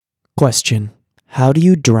Question: how do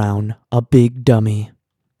you drown a big dummy?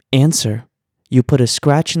 Answer: you put a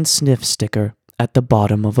scratch and sniff sticker at the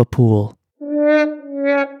bottom of a pool.